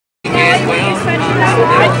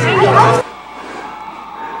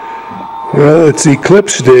Well, it's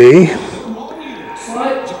eclipse day.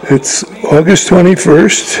 It's August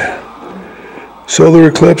 21st. Solar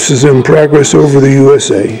eclipse is in progress over the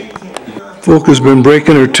USA. Folk has been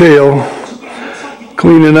breaking her tail,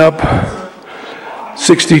 cleaning up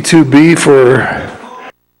 62B for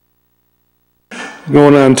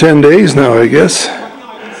going on 10 days now, I guess.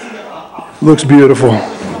 Looks beautiful.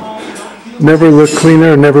 Never looked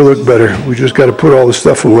cleaner, never looked better. We just got to put all the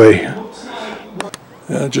stuff away.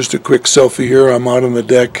 Just a quick selfie here. I'm out on the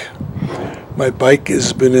deck. My bike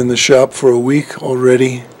has been in the shop for a week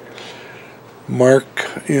already. Mark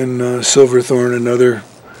in Silverthorne, another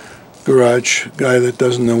garage guy that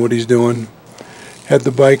doesn't know what he's doing, had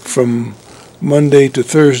the bike from Monday to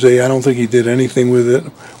Thursday. I don't think he did anything with it.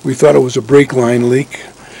 We thought it was a brake line leak.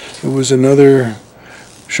 It was another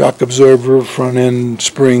shock absorber front end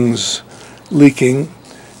springs leaking.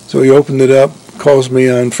 So he opened it up, calls me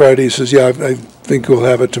on Friday, says, yeah, I think we'll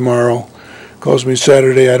have it tomorrow. Calls me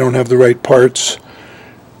Saturday, I don't have the right parts.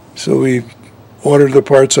 So we ordered the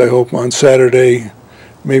parts, I hope, on Saturday.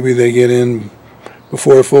 Maybe they get in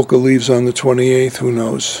before Folka leaves on the 28th, who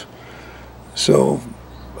knows. So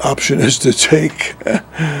option is to take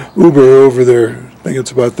Uber over there. I think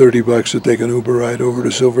it's about $30 to take an Uber ride over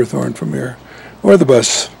to Silverthorne from here. Or the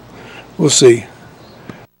bus. We'll see.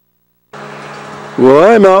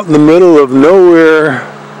 Well, I'm out in the middle of nowhere,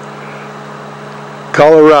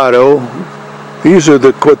 Colorado. These are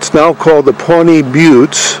what's now called the Pawnee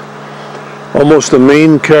Buttes, almost the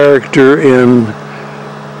main character in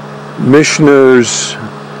Michener's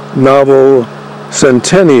novel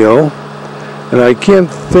Centennial. And I can't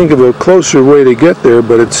think of a closer way to get there,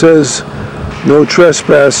 but it says no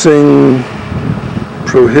trespassing,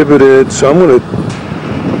 prohibited. So I'm going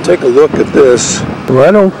to take a look at this. Well,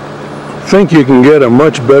 I don't think you can get a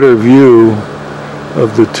much better view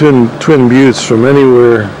of the Twin Buttes from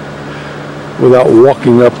anywhere without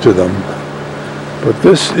walking up to them. But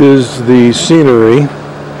this is the scenery.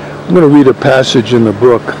 I'm going to read a passage in the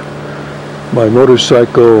book, my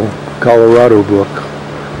Motorcycle Colorado book.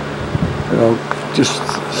 And I'll just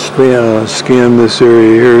scan this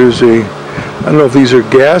area here. Here's I don't know if these are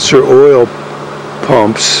gas or oil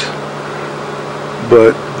pumps,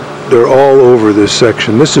 but they're all over this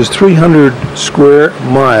section. This is 300 square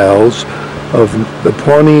miles of the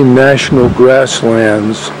Pawnee National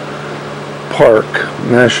Grasslands Park.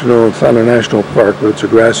 It's not a national park, but it's a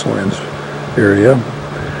grasslands area.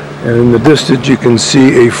 And in the distance you can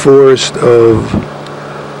see a forest of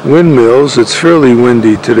windmills. It's fairly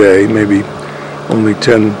windy today, maybe only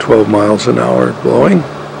 10-12 miles an hour blowing.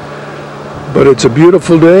 But it's a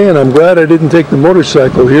beautiful day, and I'm glad I didn't take the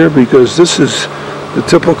motorcycle here, because this is the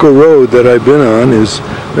typical road that I've been on.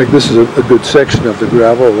 Like this is a good section of the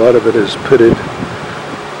gravel. A lot of it is pitted.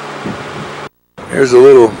 Here's a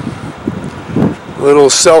little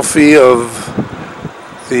selfie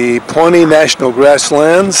of the Pawnee National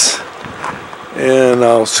Grasslands, and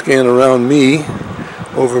I'll scan around me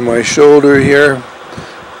over my shoulder here.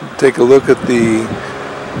 Take a look at the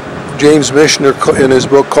James Michener in his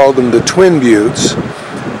book called them the Twin Buttes,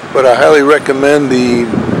 but I highly recommend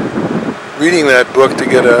reading that book to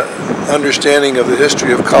get an understanding of the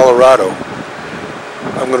history of Colorado.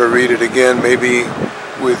 I'm going to read it again, maybe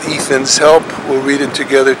with Ethan's help. We'll read it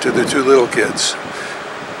together to the two little kids.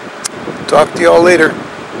 Talk to y'all later.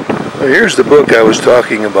 Well, here's the book I was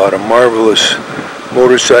talking about, a marvelous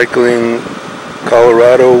motorcycling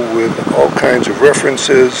Colorado with all kinds of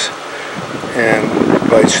references, and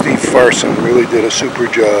by Steve Farson. Really did a super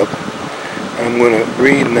job. I'm going to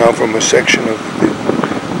read now from a section of the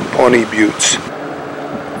Pawnee Buttes.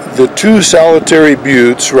 The two solitary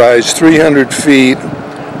buttes rise 300 feet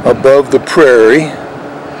above the prairie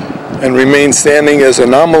and remain standing as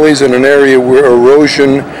anomalies in an area where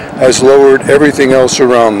erosion has lowered everything else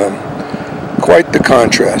around them. Quite the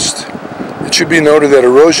contrast. It should be noted that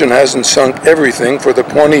erosion hasn't sunk everything, for the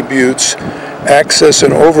Pawnee Buttes access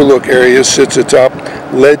and overlook area sits atop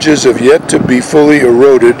ledges of yet to be fully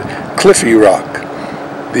eroded cliffy rock.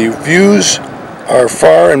 The views are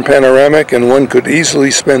far and panoramic, and one could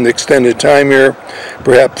easily spend extended time here,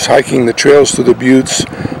 perhaps hiking the trails to the buttes.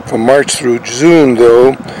 From March through June,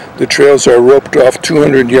 though, the trails are roped off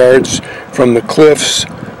 200 yards from the cliffs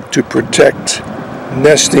to protect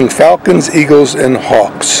nesting falcons, eagles, and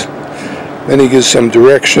hawks. Then he gives some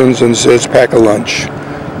directions and says pack a lunch.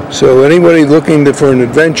 So anybody looking for an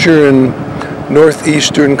adventure in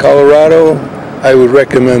northeastern Colorado, I would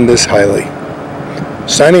recommend this highly.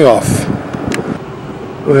 Signing off.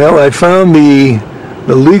 Well, I found the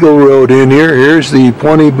legal road in here. Here's the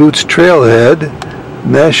Pawnee Buttes trailhead.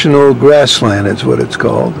 National Grassland is what it's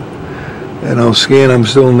called. And I'll scan, I'm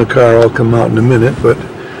still in the car, I'll come out in a minute, but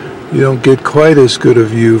you don't get quite as good a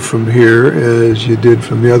view from here as you did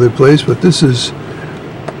from the other place, but this is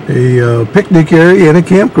a picnic area and a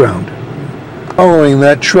campground. Following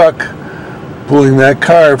that truck, pulling that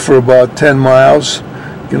car for about 10 miles,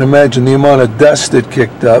 you can imagine the amount of dust it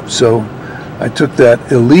kicked up, so I took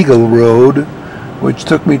that illegal road, which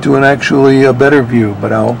took me to an actually a better view,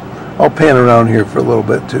 but I'll pan around here for a little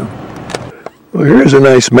bit too. Well, here's a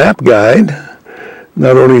nice map guide,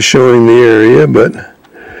 not only showing the area, but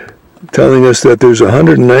telling us that there's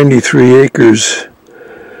 193 acres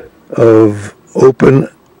of open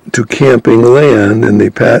to camping land in the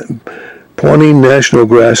Pawnee National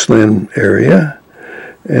Grassland area,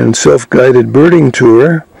 and self-guided birding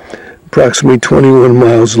tour, approximately 21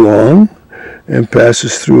 miles long, and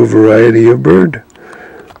passes through a variety of bird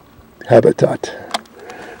habitat.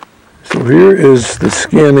 So here is the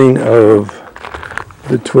scanning of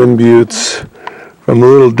the Twin Buttes from a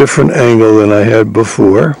little different angle than I had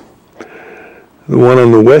before. The one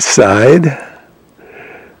on the west side,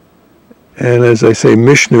 and as I say,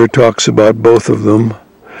 Mishner talks about both of them.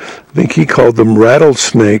 I think he called them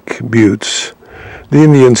rattlesnake buttes. The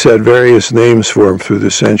Indians had various names for them through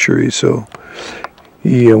the centuries, so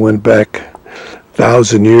he went back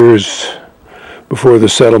 1,000 years before the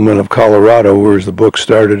settlement of Colorado, where the book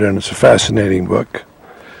started, and it's a fascinating book.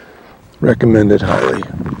 Recommend it highly.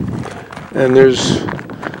 And there's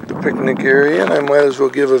the picnic area, and I might as well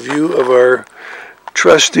give a view of our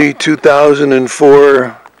trusty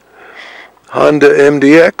 2004 Honda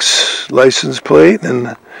MDX license plate,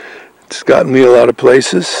 and it's gotten me a lot of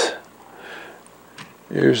places.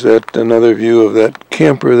 Here's another view of that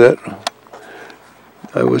camper that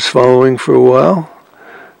I was following for a while.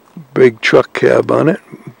 Big truck cab on it,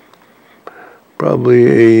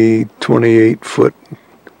 probably a 28-foot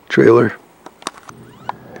trailer.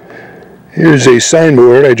 Here's a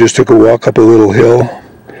signboard. I just took a walk up a little hill.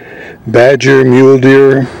 Badger, mule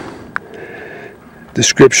deer.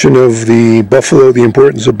 Description of the buffalo, the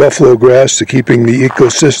importance of buffalo grass to keeping the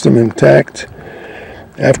ecosystem intact.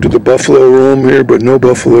 After the buffalo roam here, but no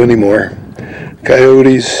buffalo anymore.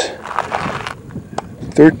 Coyotes.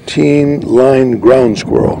 13-line ground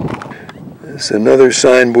squirrel. There's another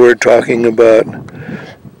signboard talking about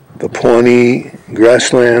the Pawnee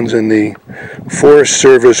grasslands and the Forest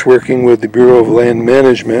Service working with the Bureau of Land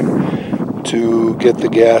Management to get the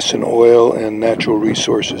gas and oil and natural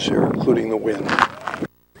resources here, including the wind.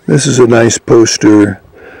 This is a nice poster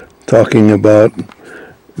talking about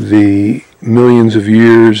the millions of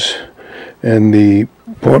years, and the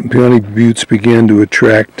Pawnee Buttes began to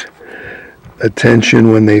attract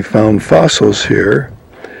attention when they found fossils here,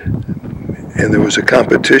 and there was a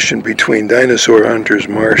competition between dinosaur hunters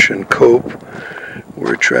Marsh and Cope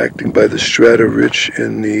were attracted by the strata rich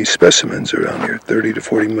in the specimens around here 30 to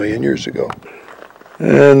 40 million years ago.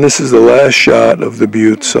 And this is the last shot of the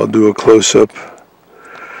buttes. I'll do a close-up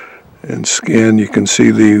and scan. You can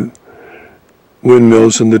see the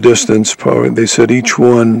windmills in the distance. They said each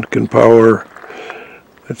one can power,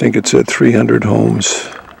 I think it said 300 homes.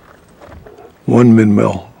 One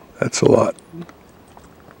windmill, that's a lot.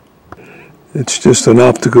 It's just an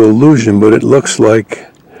optical illusion, but it looks like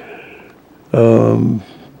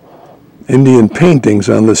Indian paintings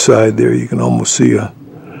on the side there. You can almost see a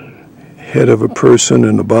head of a person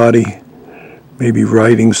and a body, maybe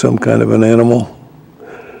riding some kind of an animal.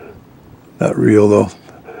 Not real though.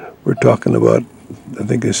 We're talking about, I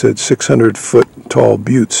think they said 600-foot tall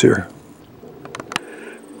buttes here.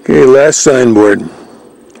 Okay, last signboard.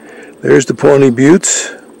 There's the Pawnee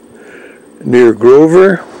Buttes near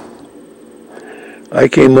Grover. I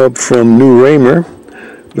came up from New Raymer.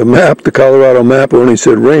 The map, the Colorado map, only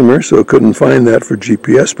said Raymer, so I couldn't find that for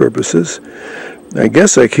GPS purposes. I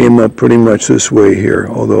guess I came up pretty much this way here,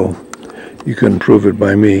 although you couldn't prove it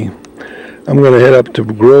by me. I'm going to head up to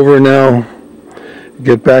Grover now,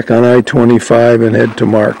 get back on I-25 and head to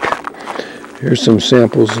Mark. Here's some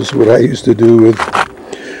samples. This is what I used to do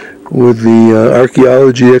with the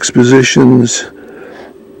archaeology expeditions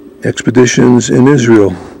in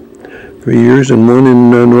Israel for years, and one in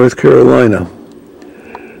North Carolina.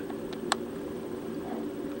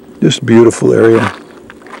 Just beautiful area.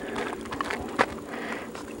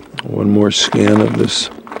 One more scan of this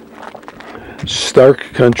stark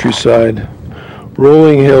countryside,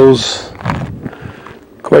 rolling hills,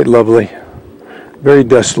 quite lovely, very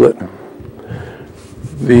desolate.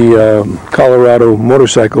 The Colorado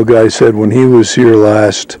motorcycle guy said when he was here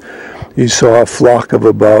last, he saw a flock of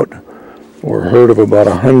about, or heard of about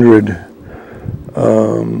 100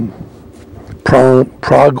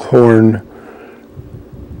 pronghorn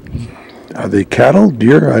are they cattle,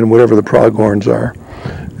 deer, and whatever the pronghorns are.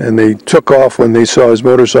 And they took off when they saw his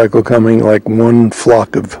motorcycle coming like one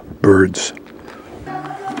flock of birds.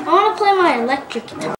 I want to play my electric guitar.